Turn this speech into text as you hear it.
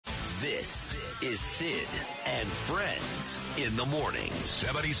This is Sid and Friends in the morning.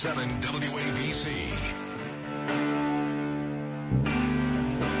 77 WABC.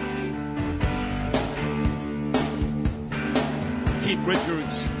 Keith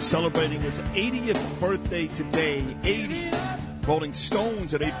Richards celebrating his 80th birthday today. 80. Rolling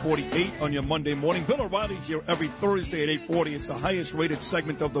Stones at 8:48 on your Monday morning. Bill O'Reilly's here every Thursday at 8:40. It's the highest rated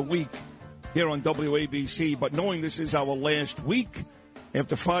segment of the week here on WABC. But knowing this is our last week,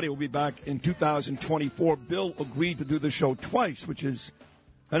 after Friday we'll be back in 2024. Bill agreed to do the show twice, which is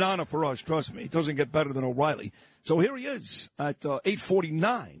an honor for us. Trust me, it doesn't get better than O'Reilly. So here he is at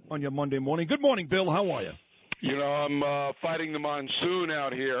 8:49 on your Monday morning. Good morning, Bill. How are you? You know, I'm fighting the monsoon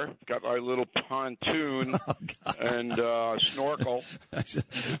out here. Got my little pontoon and snorkel.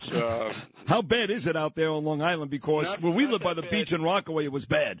 How bad is it out there on Long Island? Because where we live by the beach in Rockaway, it was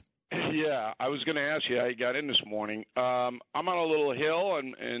bad. Yeah, I was going to ask you how you got in this morning. I'm on a little hill,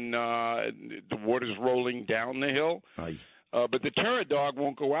 and the water's rolling down the hill. But the terror dog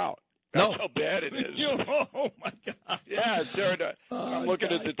won't go out. That's how bad it is. Oh, my God. Yeah, terror dog. I'm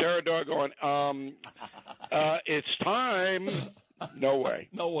looking at the terror dog going, it's time. No way.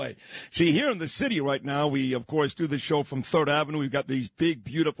 No way. See, here in the city right now, we, of course, do the show from 3rd Avenue. We've got these big,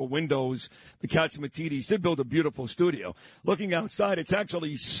 beautiful windows. The Katzmatidis did build a beautiful studio. Looking outside, it's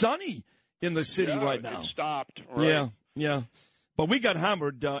actually sunny in the city right now. It stopped. Right? Yeah. But we got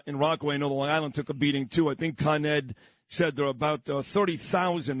hammered in Rockaway. I know the Long Island took a beating, too. I think Con Ed said there are about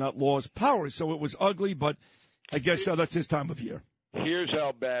 30,000 that lost power. So it was ugly, but I guess that's his time of year. Here's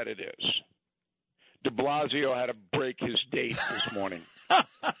how bad it is. De Blasio had to break his date this morning.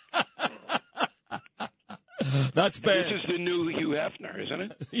 That's bad. This is the new Hugh Hefner, isn't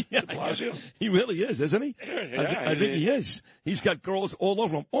it? Yeah, De Blasio? He really is, isn't he? Yeah, I think he is. He's got girls all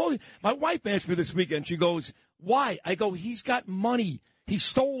over him. My wife asked me this weekend, she goes, why? I go, he's got money. He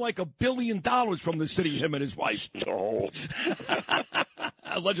stole like $1 billion from the city, him and his wife. Oh.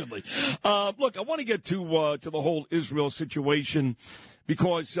 Allegedly. Look, I want to get to the whole Israel situation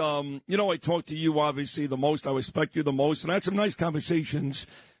because, I talk to you, obviously, the most. I respect you the most. And I had some nice conversations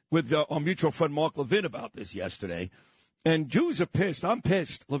with our mutual friend Mark Levin about this yesterday. And Jews are pissed. I'm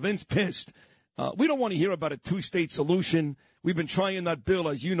pissed. Levin's pissed. We don't want to hear about a two-state solution. We've been trying that bill,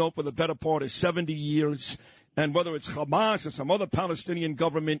 as you know, for the better part of 70 years. And whether it's Hamas or some other Palestinian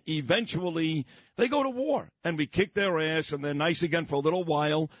government, eventually they go to war. And we kick their ass, and they're nice again for a little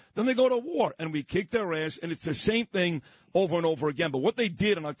while. Then they go to war, and we kick their ass, and it's the same thing over and over again. But what they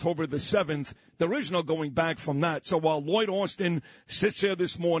did on October the 7th, there is no going back from that. So while Lloyd Austin sits there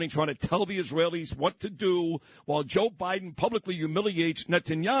this morning trying to tell the Israelis what to do, while Joe Biden publicly humiliates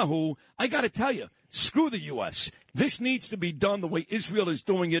Netanyahu, I got to tell you, screw the U.S. This needs to be done the way Israel is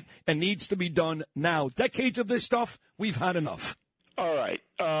doing it and needs to be done now. Decades of this stuff, we've had enough. All right.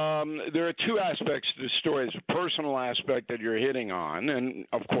 There are two aspects to the story. There's a personal aspect that you're hitting on, and,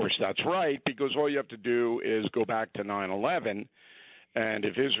 of course, that's right, because all you have to do is go back to 9/11, and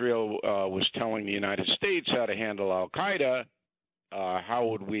if Israel was telling the United States how to handle al-Qaeda, how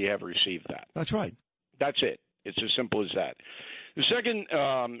would we have received that? That's right. That's it. It's as simple as that. The second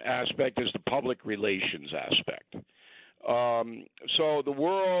aspect is the public relations aspect. So the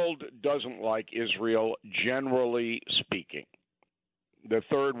world doesn't like Israel, generally speaking, the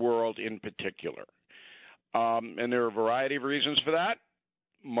third world in particular. And there are a variety of reasons for that,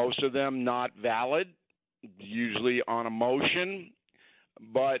 most of them not valid, usually on emotion.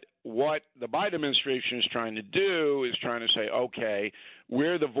 But what the Biden administration is trying to do is trying to say, okay,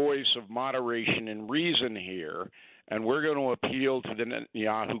 we're the voice of moderation and reason here, and we're going to appeal to the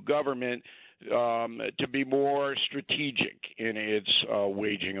Netanyahu government to be more strategic in its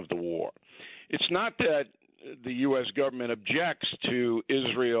waging of the war. It's not that the U.S. government objects to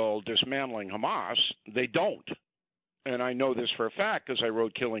Israel dismantling Hamas. They don't. And I know this for a fact because I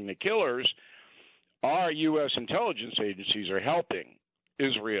wrote Killing the Killers. Our U.S. intelligence agencies are helping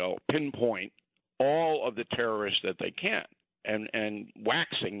Israel pinpoint all of the terrorists that they can and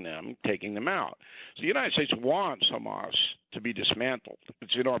waxing them, taking them out. So the United States wants Hamas to be dismantled.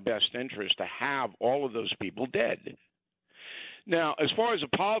 It's in our best interest to have all of those people dead. Now, as far as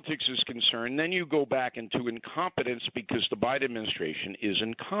the politics is concerned, then you go back into incompetence because the Biden administration is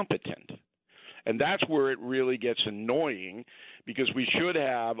incompetent. And that's where it really gets annoying because we should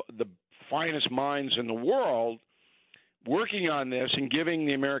have the finest minds in the world working on this and giving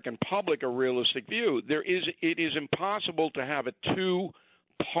the American public a realistic view. It is impossible to have a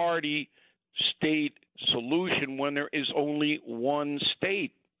two-party state solution when there is only one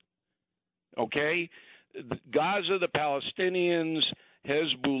state. Okay? Gaza, the Palestinians,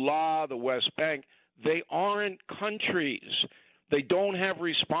 Hezbollah, the West Bank, they aren't countries. They don't have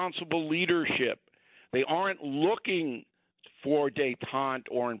responsible leadership. They aren't looking for détente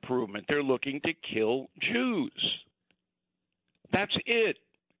or improvement. They're looking to kill Jews. That's it.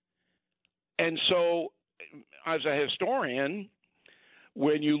 And so, as a historian,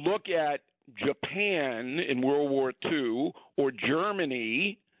 when you look at Japan in World War II or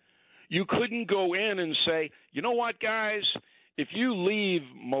Germany, you couldn't go in and say, you know what, guys, if you leave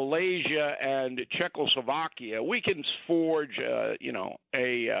Malaysia and Czechoslovakia, we can forge, a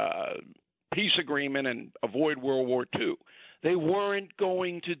peace agreement and avoid World War II. They weren't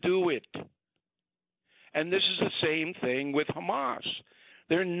going to do it. And this is the same thing with Hamas.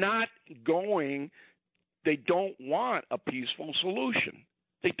 They're not going, they don't want a peaceful solution.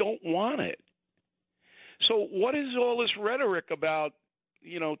 They don't want it. So what is all this rhetoric about,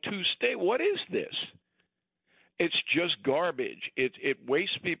 two-state? What is this? It's just garbage. It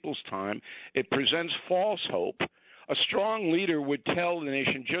wastes people's time. It presents false hope. A strong leader would tell the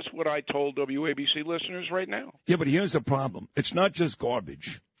nation just what I told WABC listeners right now. Yeah, but here's the problem. It's not just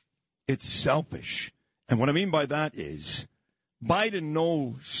garbage. It's selfish. And what I mean by that is Biden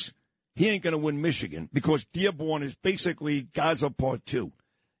knows he ain't going to win Michigan because Dearborn is basically Gaza Part 2.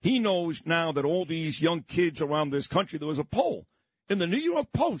 He knows now that all these young kids around this country, there was a poll in the New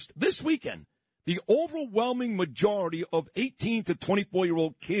York Post this weekend. The overwhelming majority of 18 to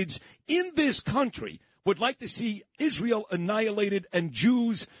 24-year-old kids in this country would like to see Israel annihilated and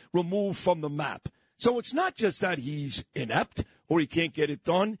Jews removed from the map. So it's not just that he's inept or he can't get it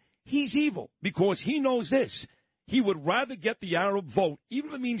done. He's evil because he knows this. He would rather get the Arab vote, even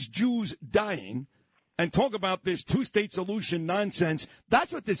if it means Jews dying, and talk about this two-state solution nonsense.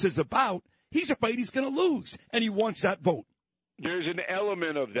 That's what this is about. He's afraid he's going to lose, and he wants that vote. There's an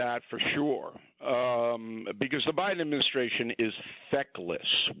element of that for sure, because the Biden administration is feckless.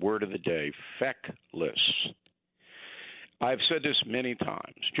 Word of the day, feckless. I've said this many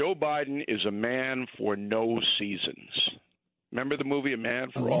times. Joe Biden is a man for no seasons. Remember the movie A Man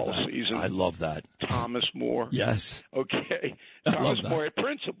for All Seasons? I love that. Thomas More? Yes. Okay. Thomas More had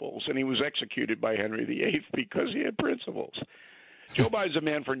principles, and he was executed by Henry VIII because he had principles. Joe Biden's a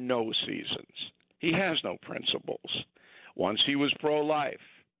man for no seasons. He has no principles. Once he was pro-life,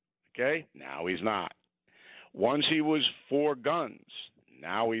 okay? Now he's not. Once he was for guns,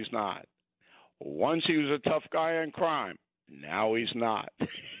 now he's not. Once he was a tough guy on crime, now he's not.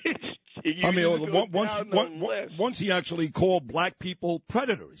 Once he actually called black people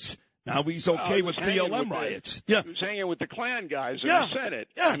predators. Now he's okay with BLM riots. He was hanging with the Klan guys in the Senate.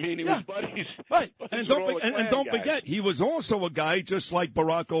 Yeah. I mean, he was buddies. Right. buddies And don't forget, he was also a guy, just like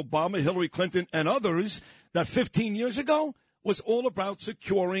Barack Obama, Hillary Clinton, and others, that 15 years ago was all about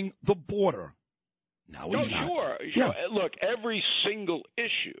securing the border. Now he's not. Sure. Yeah. Look, every single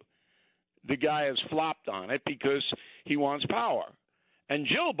issue, the guy has flopped on it because he wants power. And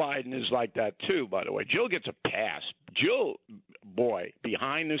Jill Biden is like that, too, by the way. Jill gets a pass. Jill, boy,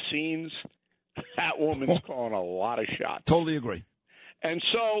 behind the scenes, that woman's calling a lot of shots. Totally agree. And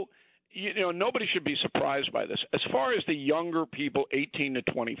so, nobody should be surprised by this. As far as the younger people, 18 to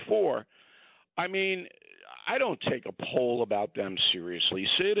 24, I mean, I don't take a poll about them seriously,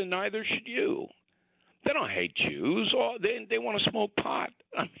 Sid, and neither should you. They don't hate Jews. They want to smoke pot.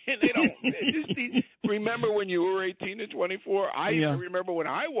 I mean, they don't. Remember when you were 18 to 24? I remember when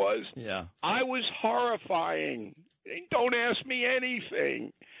I was. Yeah. I was horrifying. Don't ask me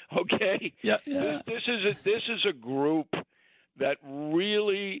anything. Okay. Yeah. This is a group that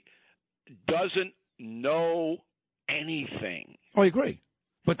really doesn't know anything. I agree,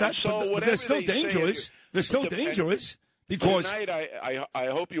 but they're still they dangerous. They're still dangerous. Because tonight, I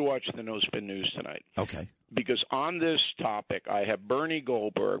hope you watch the No Spin News tonight. Okay. Because on this topic, I have Bernie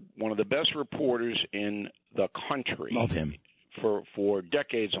Goldberg, one of the best reporters in the country. Love him. For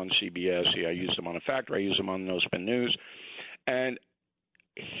decades on CBS. I used him on a Factor. I used him on the No Spin News. And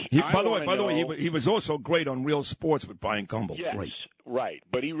by the way, he was also great on Real Sports with Brian Gumbel. Yes, great. Right.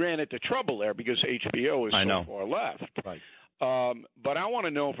 But he ran into trouble there because HBO is so far left. Right. But I want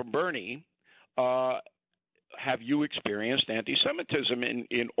to know from Bernie, have you experienced anti-Semitism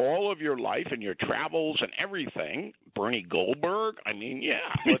in all of your life and your travels and everything? Bernie Goldberg? I mean,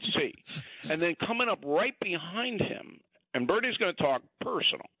 let's see. And then coming up right behind him, and Bernie's going to talk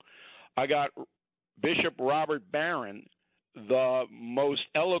personal, I got Bishop Robert Barron, the most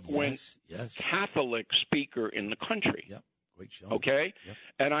eloquent Catholic speaker in the country. Yep. Great show. Okay? Yep.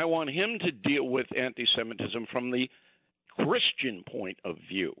 And I want him to deal with anti-Semitism from the Christian point of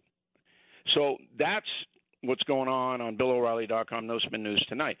view. So that's what's going on BillO'Reilly.com, No Spin News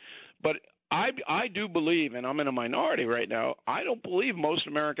tonight. But I do believe, and I'm in a minority right now, I don't believe most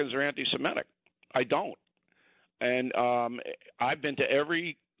Americans are anti-Semitic. I don't. And I've been to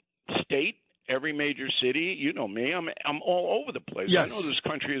every state, every major city. You know me. I'm all over the place. Yes. I know this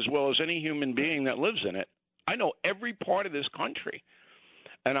country as well as any human being that lives in it. I know every part of this country.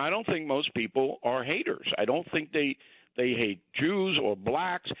 And I don't think most people are haters. I don't think they hate Jews or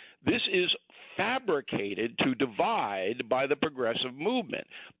blacks. This is fabricated to divide by the progressive movement.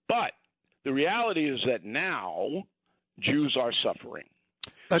 But the reality is that now Jews are suffering.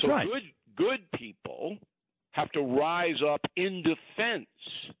 That's so right. Good people have to rise up in defense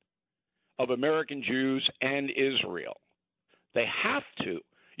of American Jews and Israel. They have to.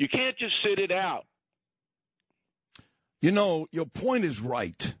 You can't just sit it out. You know, your point is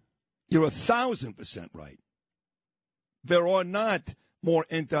right. You're 1,000% right. There are not more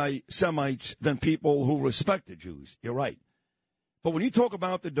anti-Semites than people who respect the Jews. You're right. But when you talk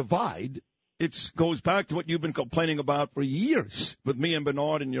about the divide, it goes back to what you've been complaining about for years with me and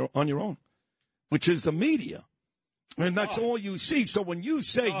Bernard and on your own, which is the media. And that's all you see. So when you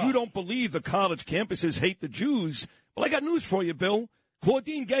say you don't believe the college campuses hate the Jews, well, I got news for you, Bill.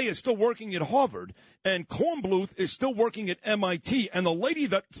 Claudine Gay is still working at Harvard, and Kornbluth is still working at MIT, and the lady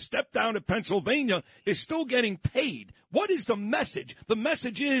that stepped down at Pennsylvania is still getting paid. What is the message? The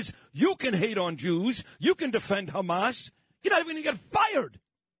message is you can hate on Jews, you can defend Hamas, you're not even going to get fired.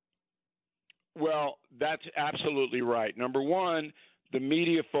 Well, that's absolutely right. Number one, the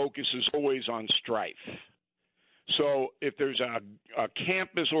media focuses always on strife. So if there's a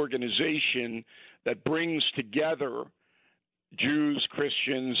campus organization that brings together Jews,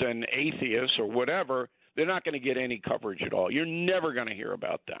 Christians, and atheists or whatever, they're not going to get any coverage at all. You're never going to hear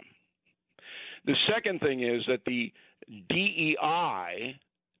about them. The second thing is that the DEI,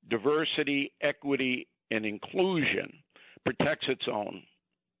 diversity, equity, and inclusion, protects its own.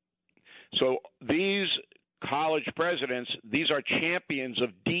 So these college presidents, these are champions of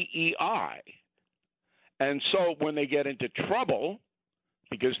DEI. And so when they get into trouble,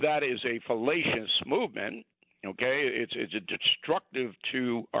 because that is a fallacious movement, okay, it's a destructive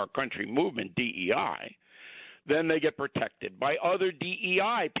to our country movement, DEI, then they get protected by other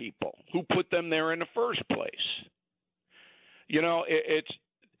DEI people who put them there in the first place. You know,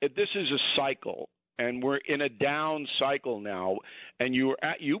 this is a cycle, and we're in a down cycle now, and you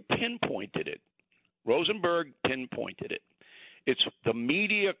pinpointed it. Rosenberg pinpointed it. It's the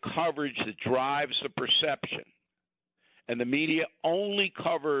media coverage that drives the perception, and the media only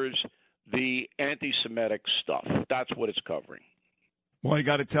covers the anti-Semitic stuff. That's what it's covering. Well, I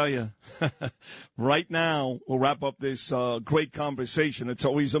got to tell you, right now, we'll wrap up this great conversation. It's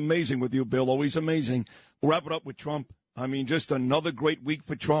always amazing with you, Bill, always amazing. We'll wrap it up with Trump. I mean, just another great week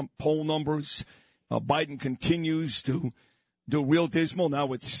for Trump. Poll numbers. Biden continues to do real dismal now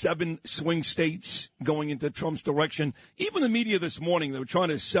with 7 swing states going into Trump's direction. Even the media this morning, they were trying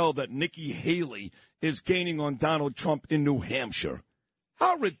to sell that Nikki Haley is gaining on Donald Trump in New Hampshire.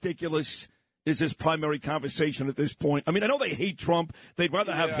 How ridiculous is this primary conversation at this point? I mean, I know they hate Trump. They'd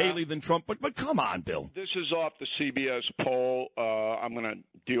rather have Haley than Trump, but come on, Bill. This is off the CBS poll. I'm going to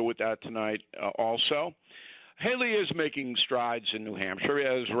deal with that tonight also. Haley is making strides in New Hampshire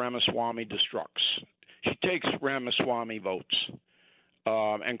as Ramaswamy destructs. She takes Ramaswamy votes.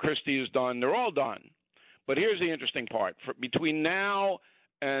 And Christie is done. They're all done. But here's the interesting part. Between now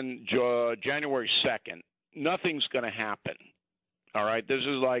and January 2nd, nothing's going to happen. All right, this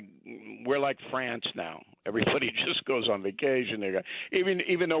is we're like France now. Everybody just goes on vacation.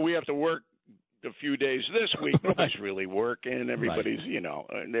 Even though we have to work a few days this week, nobody's really working. Everybody's,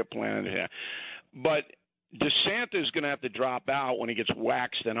 they're planning. Yeah. But DeSantis is going to have to drop out when he gets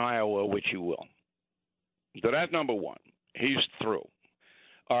waxed in Iowa, which he will. So that's number one. He's through.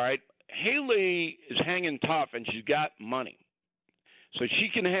 All right, Haley is hanging tough, and she's got money. So she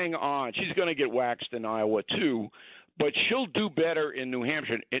can hang on. She's going to get waxed in Iowa, too. But she'll do better in New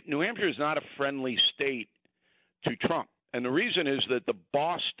Hampshire. New Hampshire is not a friendly state to Trump. And the reason is that the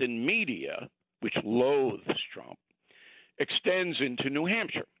Boston media, which loathes Trump, extends into New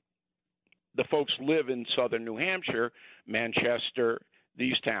Hampshire. The folks live in southern New Hampshire, Manchester,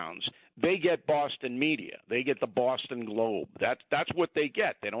 these towns. They get Boston media. They get the Boston Globe. That's what they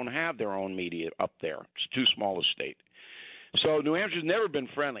get. They don't have their own media up there. It's too small a state. So New Hampshire's never been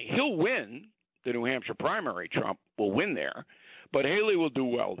friendly. He'll win the New Hampshire primary. Trump will win there, but Haley will do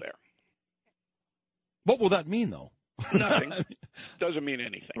well there. What will that mean, though? Nothing. Doesn't mean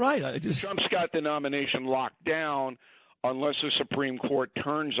anything. Right. Trump's got the nomination locked down unless the Supreme Court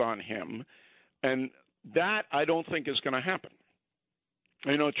turns on him, and that I don't think is going to happen.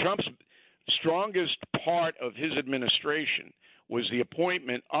 Trump's strongest part of his administration was the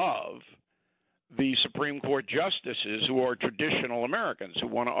appointment of the Supreme Court justices who are traditional Americans who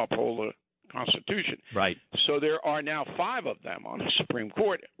want to uphold the Constitution. Right. So there are now 5 of them on the Supreme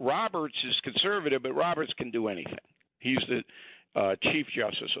Court. Roberts is conservative, but Roberts can do anything. He's the Chief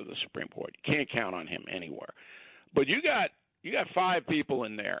Justice of the Supreme Court. You can't count on him anywhere. But you got 5 people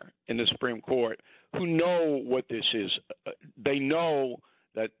in there in the Supreme Court who know what this is. They know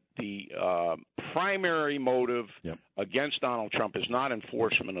that the primary motive against Donald Trump is not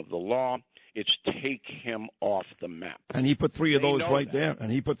enforcement of the law. It's take him off the map. And he put 3 of those right there.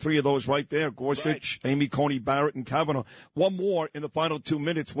 And he put 3 of those right there. Gorsuch, right. Amy Coney Barrett, and Kavanaugh. One more in the final 2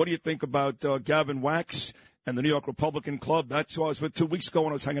 minutes. What do you think about Gavin Wax and the New York Republican Club? That's who I was with 2 weeks ago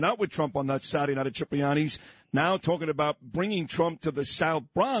when I was hanging out with Trump on that Saturday night at Cipriani's. Now talking about bringing Trump to the South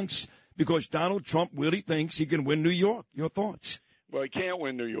Bronx because Donald Trump really thinks he can win New York. Your thoughts? Well, he can't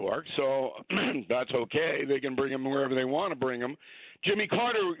win New York, so that's okay. They can bring him wherever they want to bring him. Jimmy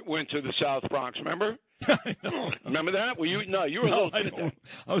Carter went to the South Bronx, remember? Remember that? Were you? No, you were a little kid then.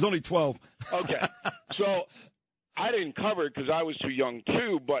 I was only 12. Okay. So I didn't cover it because I was too young,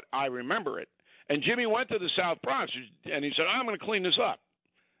 too, but I remember it. And Jimmy went to the South Bronx, and he said, I'm going to clean this up.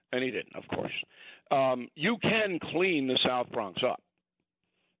 And he didn't, of course. You can clean the South Bronx up,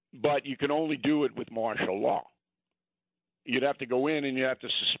 but you can only do it with martial law. You'd have to go in and you have to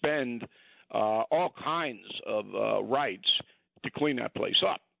suspend all kinds of rights to clean that place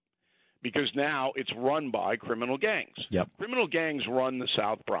up because now it's run by criminal gangs. Yep. Criminal gangs run the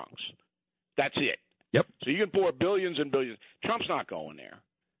South Bronx. That's it. Yep. So you can pour billions and billions. Trump's not going there.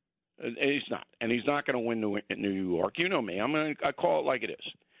 He's not. And he's not going to win New York. You know me. I call it like it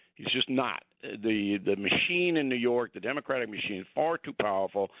is. He's just not. The machine in New York, the Democratic machine, is far too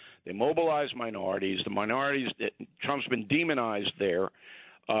powerful. They mobilize minorities. The minorities, Trump's been demonized there.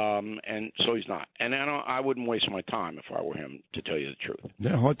 And so he's not. And I wouldn't waste my time if I were him, to tell you the truth.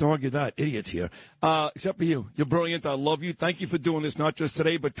 Yeah, hard to argue that. Idiots here. Except for you. You're brilliant. I love you. Thank you for doing this, not just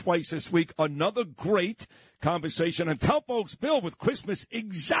today, but twice this week. Another great conversation. And tell folks, Bill, with Christmas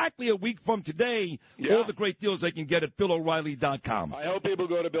exactly a week from today, all the great deals they can get at BillO'Reilly.com. I hope people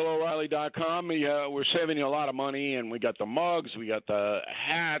go to BillO'Reilly.com. We're saving you a lot of money, and we got the mugs, we got the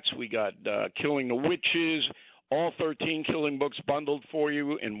hats, we got Killing the Witches, all 13 killing books bundled for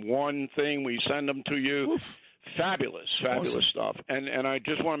you in one thing. We send them to you. Oof. Fabulous awesome stuff. And I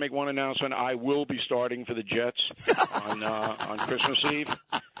just want to make one announcement. I will be starting for the Jets on Christmas Eve.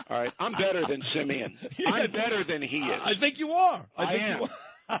 All right. I'm better than Simeon. I'm better than he is. I think you are. I am.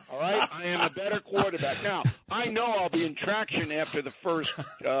 All right? I am a better quarterback. Now, I know I'll be in traction after the first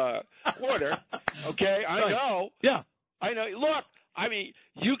quarter. Okay? I know. Yeah. I know. Look. I mean,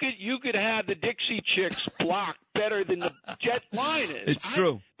 you could have the Dixie Chicks block better than the Jet line is. It's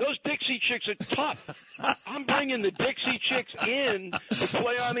true. Those Dixie Chicks are tough. I'm bringing the Dixie Chicks in to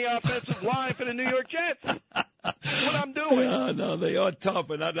play on the offensive line for the New York Jets. That's what I'm doing. No, they are tough,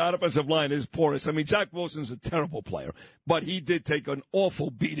 and that offensive line is porous. I mean, Zach Wilson's a terrible player, but he did take an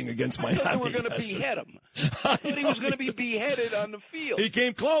awful beating against Miami. I thought they were going to behead him. I thought he was going to be beheaded on the field. He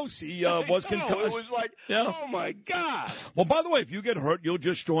came close. He was concussed. It was like, oh, my God. Well, by the way, if you get hurt, you'll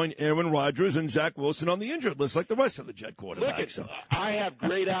just join Aaron Rodgers and Zach Wilson on the injured list like the rest of the Jet quarterbacks. Look, I have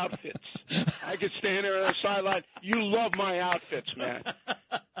great outfits. I could stand there on the sideline. You love my outfits, man.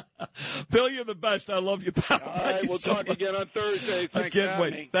 Bill, you're the best. I love you, pal. All right, we'll talk again on Thursday. Thanks I can't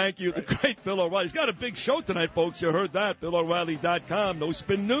wait. Me. Thank you. Right. The great Bill O'Reilly. He's got a big show tonight, folks. You heard that. BillO'Reilly.com. No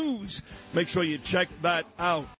spin news. Make sure you check that out.